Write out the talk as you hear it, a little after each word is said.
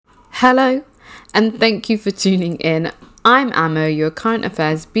Hello, and thank you for tuning in. I'm Amo, your current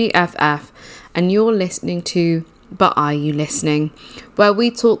affairs BFF, and you're listening to But Are You Listening?, where we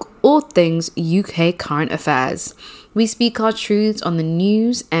talk all things UK current affairs. We speak our truths on the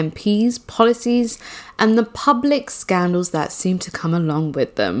news, MPs, policies, and the public scandals that seem to come along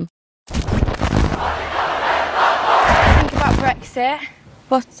with them. Think about Brexit.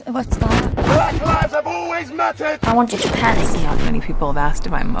 What's that? Black lives have always mattered! I want you to panic. Not many people have asked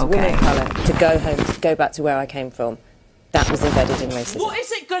if I'm okay. Women of colour to go home, to go back to where I came from. That was embedded in racism. What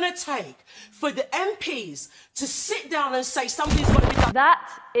is it going to take for the MPs to sit down and say something's got to be done? That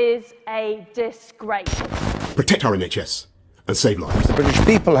is a disgrace. Protect our NHS and save lives. The British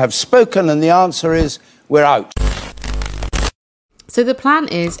people have spoken, and the answer is we're out. So the plan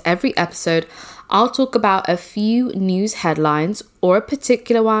is every episode I'll talk about a few news headlines or a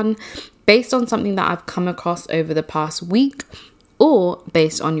particular one based on something that I've come across over the past week or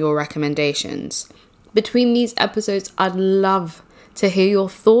based on your recommendations. Between these episodes, I'd love to hear your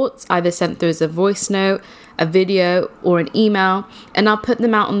thoughts, either sent through as a voice note, a video, or an email, and I'll put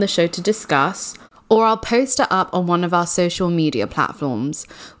them out on the show to discuss, or I'll post it up on one of our social media platforms.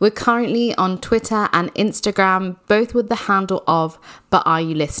 We're currently on Twitter and Instagram, both with the handle of But Are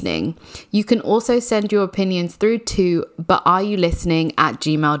You Listening? You can also send your opinions through to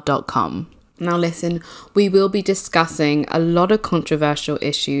butareyoulustening@gmail.com. Now listen, we will be discussing a lot of controversial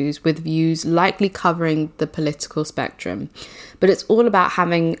issues with views likely covering the political spectrum, but it's all about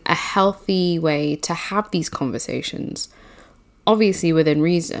having a healthy way to have these conversations. Obviously within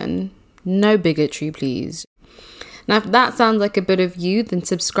reason, no bigotry please. Now if that sounds like a bit of you, then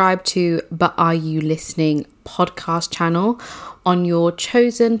subscribe to But Are You Listening podcast channel on your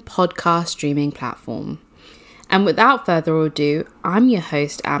chosen podcast streaming platform. And without further ado, I'm your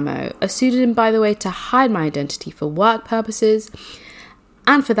host, Amo, a pseudonym, by the way, to hide my identity for work purposes.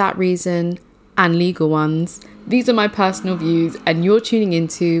 And for that reason, and legal ones, these are my personal views, and you're tuning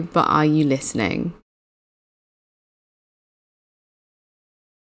into But Are You Listening?